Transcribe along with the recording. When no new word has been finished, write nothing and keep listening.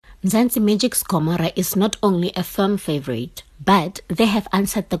Mzansi Magic's Gomora is not only a firm favorite, but they have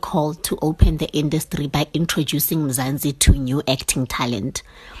answered the call to open the industry by introducing Mzansi to new acting talent.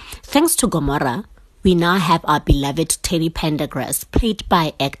 Thanks to Gomora, we now have our beloved Teddy Pendergrass, played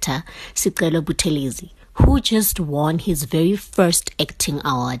by actor Sicelo Buthelezi, who just won his very first acting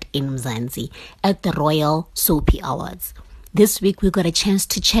award in Mzansi at the Royal Soapie Awards. This week we got a chance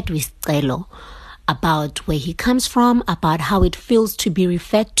to chat with Sicelo about where he comes from, about how it feels to be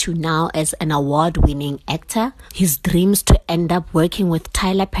referred to now as an award-winning actor, his dreams to end up working with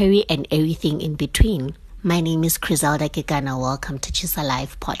Tyler Perry, and everything in between. My name is Griselda Kekana. Welcome to Chisa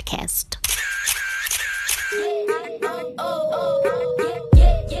Live Podcast.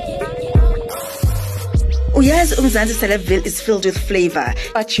 Uyazi uMzansi Celebville is filled with flavor,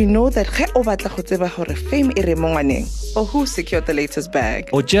 but you know that ge o batla go tseba gore fame e re mo ngwaneng, or who secured the latest bag,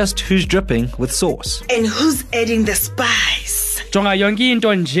 or just who's dripping with sauce, and who's adding the spice. Jonga yonke into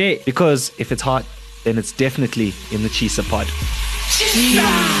nje. Because if it's hot, then it's definitely in the Chisa pod.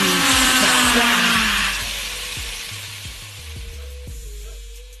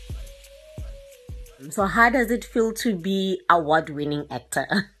 So how does it feel to be award-winning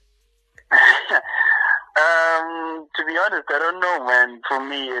actor? To be honest, I don't know, man. For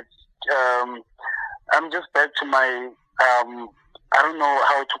me, it's I'm just back to my I don't know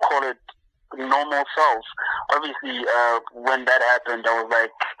how to call it, normal self. Obviously, when that happened, I was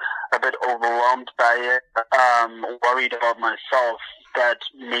like a bit overwhelmed by it, worried about myself that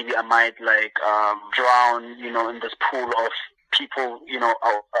maybe I might drown, in this pool of people,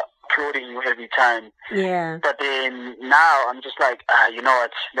 applauding you every time. Yeah. But then now I'm just like, you know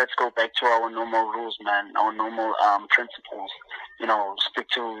what? Let's go back to our normal rules, man. Our normal principles. Stick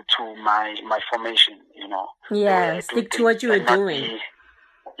to my formation. Yeah. Stick to what you were doing.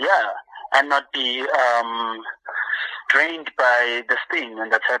 And not be drained by this thing and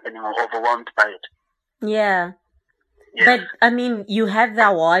that's happening, or overwhelmed by it. Yeah. But I mean, you have the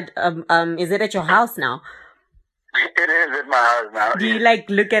award. Is it at your house now? It is at my house now. Do you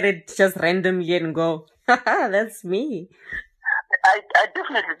look at it just randomly and go, that's me? I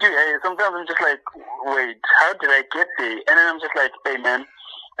definitely do. Sometimes I'm just like, wait, how did I get there? And then I'm just like, hey man,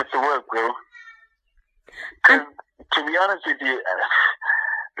 it's the work, bro. Because to be honest with you,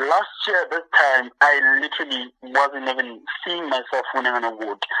 last year this time, I literally wasn't even seeing myself winning an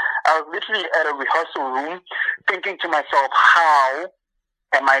award. I was literally at a rehearsal room thinking to myself, how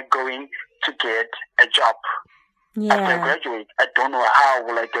am I going to get a job? Yeah. After I graduate, I don't know how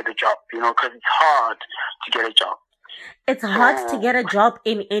will I get a job, because it's hard to get a job. It's hard to get a job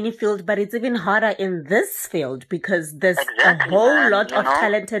in any field, but it's even harder in this field because there's a whole lot of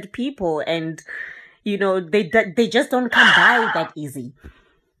talented people, and they just don't come by that easy.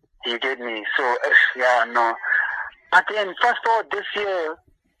 You get me? So no. But then fast forward this year,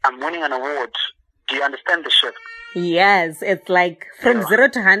 I'm winning an award. Do you understand the shift? Yes, it's like from 0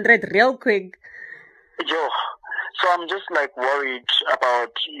 to 100 real quick. So I'm just worried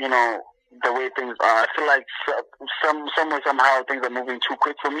about, the way things are. I feel like somehow things are moving too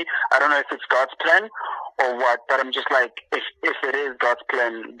quick for me. I don't know if it's God's plan or what, but I'm just like, if it is God's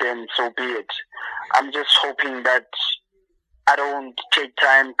plan, then so be it. I'm just hoping that I don't take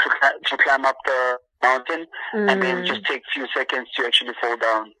time to climb up the mountain and then just take a few seconds to actually fall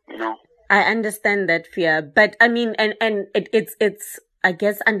down, I understand that fear, but I mean, and it's I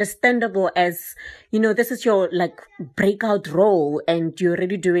guess understandable as, this is your breakout role and you're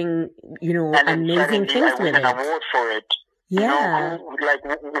already doing, amazing things with it. An award for it. Yeah. Who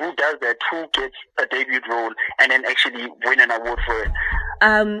does that? Who gets a debut role and then actually win an award for it?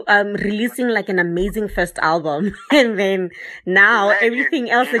 Releasing an amazing first album. And then now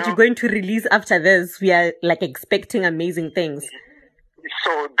everything else that you're going to release after this, we are expecting amazing things.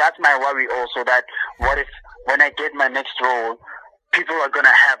 So that's my worry also, that what if when I get my next role, people are going to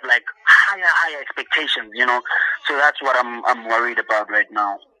have higher expectations, So that's what I'm worried about right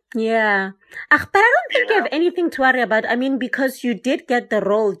now. Yeah. But I don't think you have anything to worry about. I mean, because you did get the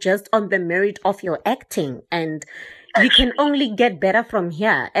role just on the merit of your acting, and you can only get better from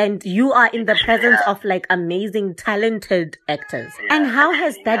here. And you are in the presence of amazing, talented actors. And how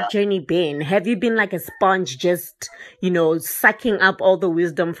has that journey been? Have you been like a sponge, just, sucking up all the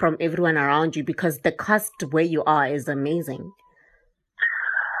wisdom from everyone around you? Because the cast where you are is amazing.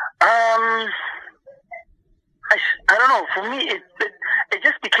 I don't know. For me, it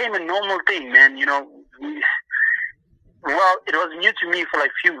just became a normal thing, man. Well, it was new to me for a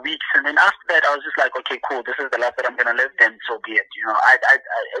few weeks, and then after that, I was just like, okay, cool. This is the life that I'm gonna live. Then so be it. I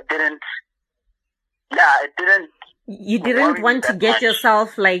didn't. Yeah, it didn't. You didn't want to get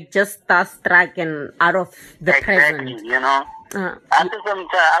yourself just starstruck and out of the present. Exactly. After some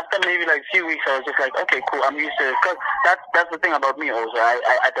time, after maybe like few weeks, I was just like, okay, cool, I'm used to it. Because that's the thing about me also.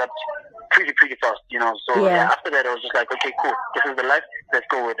 I adapt pretty fast, you know. So yeah, after that, I was just like, okay, cool, this is the life. Let's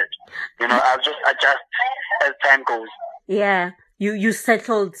go with it. You know, I'll just adjust as time goes. Yeah. You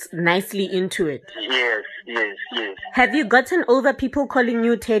settled nicely into it. Yes. Have you gotten over people calling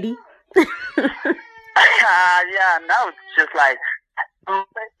you Teddy? Yeah, now it's just like,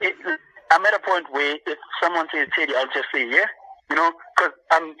 I'm at a point where if someone says Teddy, I'll just say, yeah, you know, because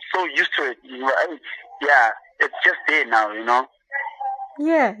I'm so used to it. You know, yeah, it's just there now, you know.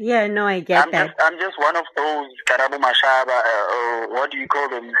 Yeah, no, I get that. I'm just one of those Karabo Mashaba, what do you call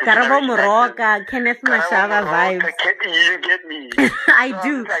them? Karabo Moroka, Kenneth Mashaba vibes. You get me? I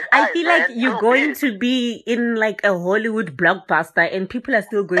do. I feel like you're going to be in like a Hollywood blockbuster and people are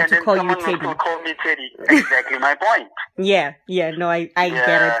still going to call you Teddy. Will call me Teddy. Exactly my point. Yeah, no, I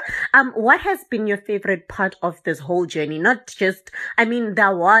get it. What has been your favorite part of this whole journey? Not just, I mean, the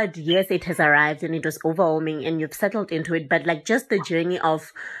award, yes, it has arrived and it was overwhelming and you've settled into it, but like just the journey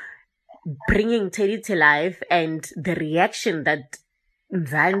of bringing Teddy to life and the reaction that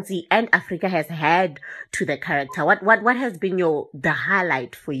Mzansi and Africa has had to the character. What has been the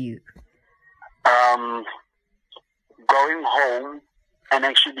highlight for you? Going home and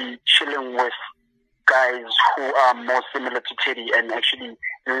actually chilling with guys who are more similar to Teddy and actually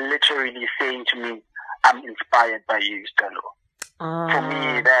literally saying to me, I'm inspired by you, Stelo. For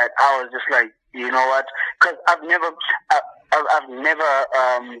me, that I was just like, you know what? Because I've never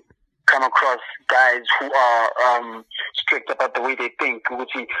come across guys who are strict about the way they think,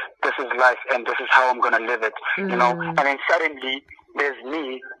 which is, this is life and this is how I'm gonna live it, you know. And then suddenly there's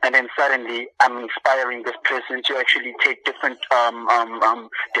me, and then suddenly I'm inspiring this person to actually take different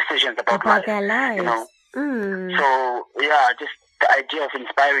decisions about life, their lives. You know. So yeah, just the idea of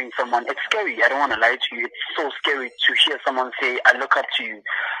inspiring someone, it's scary. I don't want to lie to you. It's so scary to hear someone say, I look up to you,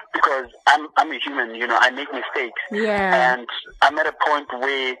 because I'm a human, you know, I make mistakes. Yeah. And I'm at a point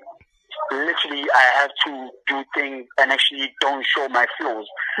where literally I have to do things and actually don't show my flaws.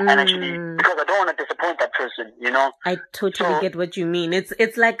 And actually, because I don't want to disappoint that person, you know. I totally get what you mean.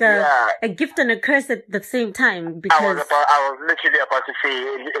 It's like a gift and a curse at the same time, because I was literally about to say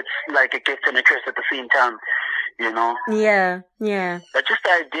it's like a gift and a curse at the same time. You know? Yeah. But just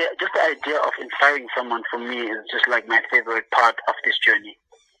the idea of inspiring someone for me is just like my favorite part of this journey.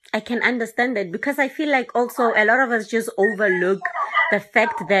 I can understand that, because I feel like also a lot of us just overlook the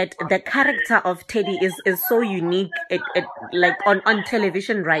fact that the character of Teddy is so unique like on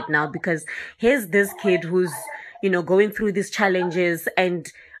television right now, because here's this kid who's, you know, going through these challenges,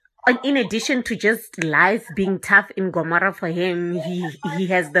 and in addition to just life being tough in Gomora for him, he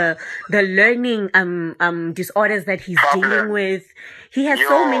has the learning disorders that he's dealing with. He has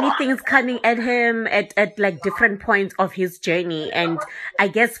so many things coming at him at like different points of his journey. And I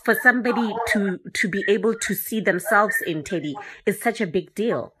guess for somebody to be able to see themselves in Teddy is such a big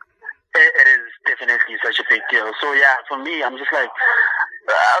deal. It is definitely such a big deal. So yeah, for me, I'm just like,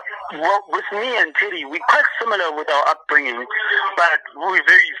 well, with me and Teddy, we're quite similar with our upbringing, but we're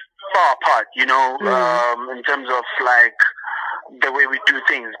very far apart, you know, in terms of like the way we do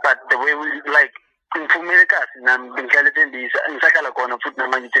things, but the way we like. So to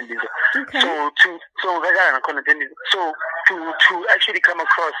actually come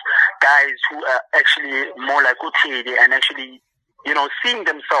across guys who are actually more like Teddy and actually, you know, seeing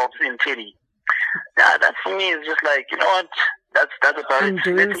themselves in Teddy, that for me is just like, you know what, that's about it.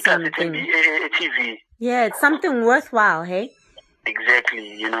 Doing something. A TV. Yeah, it's something worthwhile, hey?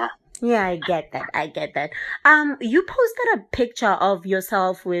 Exactly, you know. Yeah, I get that. You posted a picture of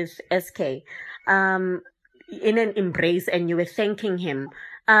yourself with SK in an embrace, and you were thanking him.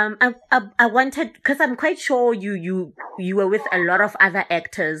 I wanted, because I'm quite sure you were with a lot of other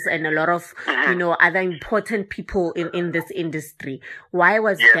actors and a lot of, you know, other important people in this industry. Why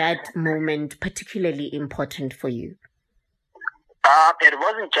was that moment particularly important for you? It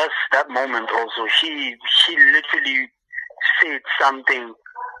wasn't just that moment also. He literally said something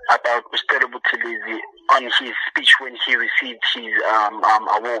about Mr. Buthelezi on his speech when he received his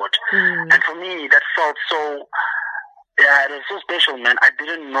award. And for me, that felt so, it was so special, man. I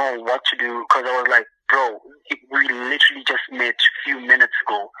didn't know what to do, because I was like, bro, we literally just met a few minutes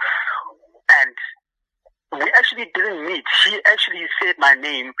ago. And we actually didn't meet. He actually said my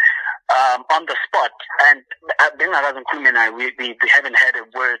name on the spot, and Bengaraz and I, we haven't had a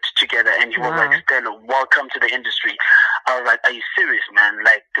word together, and he was like, Stella, welcome to the industry. I was like, are you serious, man?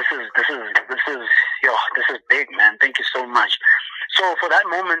 Like, this is big, man. Thank you so much. So for that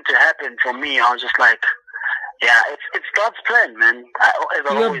moment to happen for me, I was just like, yeah, it's God's plan, man.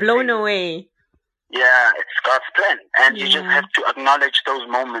 You were blown away. Yeah, it's God's plan. And you just have to acknowledge those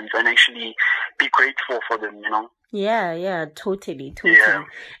moments and actually be grateful for them, you know? Yeah, totally. Yeah.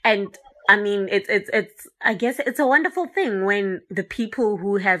 And I mean, it's, I guess it's a wonderful thing when the people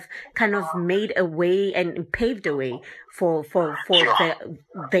who have kind of made a way and paved a way for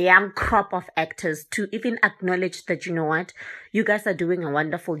the young crop of actors to even acknowledge that, you know what, you guys are doing a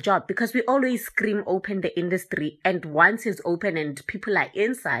wonderful job, because we always scream open the industry, and once it's open and people are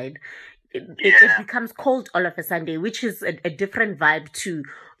inside, it becomes cold all of a sudden, which is a different vibe to,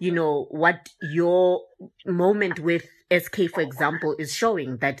 you know, what your moment with SK, for example, is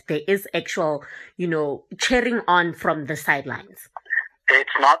showing, that there is actual, you know, cheering on from the sidelines.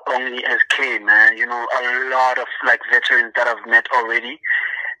 It's not only SK, man. You know, a lot of like veterans that I've met already,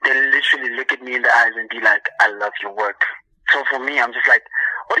 they literally look at me in the eyes and be like, I love your work. So for me, I'm just like,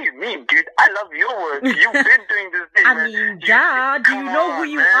 what do you mean, dude? I love your work. You've been doing this thing, I man. mean, yeah, do you know who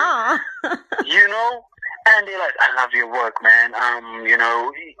you are? You know? And they're like, I love your work, man. You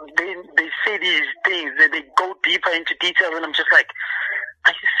know, they say these things, they go deeper into details, and I'm just like,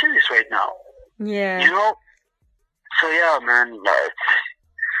 are you serious right now? Yeah. You know? So yeah, man,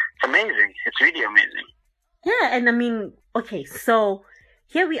 it's amazing. It's really amazing. Yeah, and I mean, okay, so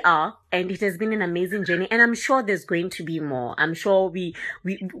here we are, and it has been an amazing journey, and I'm sure there's going to be more. I'm sure we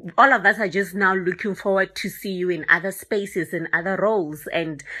all of us are just now looking forward to see you in other spaces and other roles,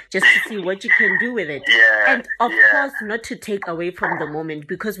 and just to see what you can do with it. Yeah, and of course, not to take away from the moment,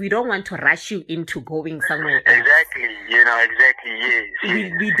 because we don't want to rush you into going somewhere else. Exactly, you know, exactly,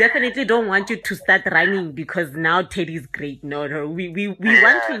 yes. We definitely don't want you to start running because now Teddy's great. No, we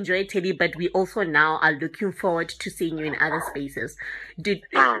want to enjoy Teddy, but we also now are looking forward to seeing you in other spaces.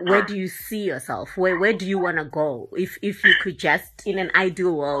 Where do you see yourself? Where do you want to go? If you could just, in an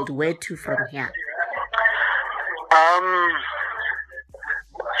ideal world, where to from here?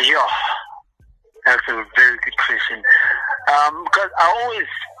 Yeah, that's a very good question. Because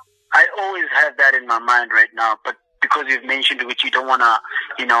I always have that in my mind right now, but because you've mentioned it, you don't want to,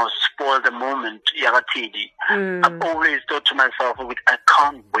 you know, spoil the moment. I've always thought to myself, I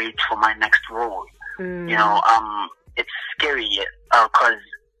can't wait for my next role. You know, it's scary because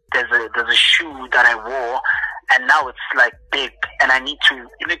there's a shoe that I wore, and now it's like big, and I need to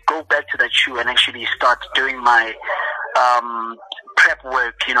go back to that shoe and actually start doing my prep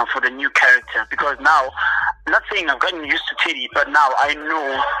work, you know, for the new character. Because now, not saying I've gotten used to Teddy, but now I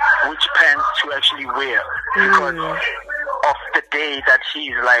know which pants to actually wear because of the day that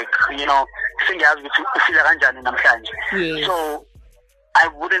he's like, you know, so I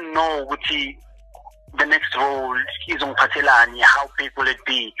wouldn't know the next role is on Patelani, how big will it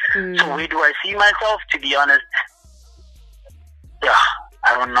be? So where do I see myself? To be honest, yeah,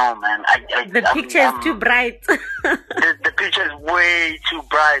 I don't know, man. The picture is too bright. the picture is way too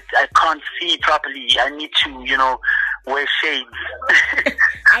bright. I can't see properly. I need to, you know, wear shades.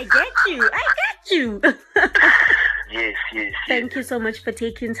 I get you. Yes. Thank you so much for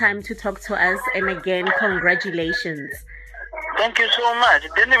taking time to talk to us, and again, congratulations. Thank you so much.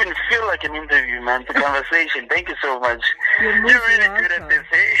 It didn't even feel like an interview, man. It's a conversation. Thank you so much. You're really welcome. good at this,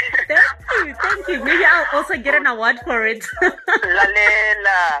 hey? Thank you. Maybe I'll also get an award for it.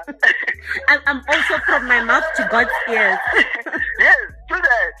 Lalela. I'm also from my mouth to God's ears. Yes, do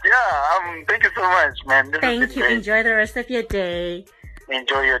that. Yeah. Thank you so much, man. Thank you. Enjoy the rest of your day.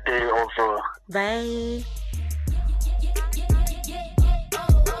 Enjoy your day also. Bye.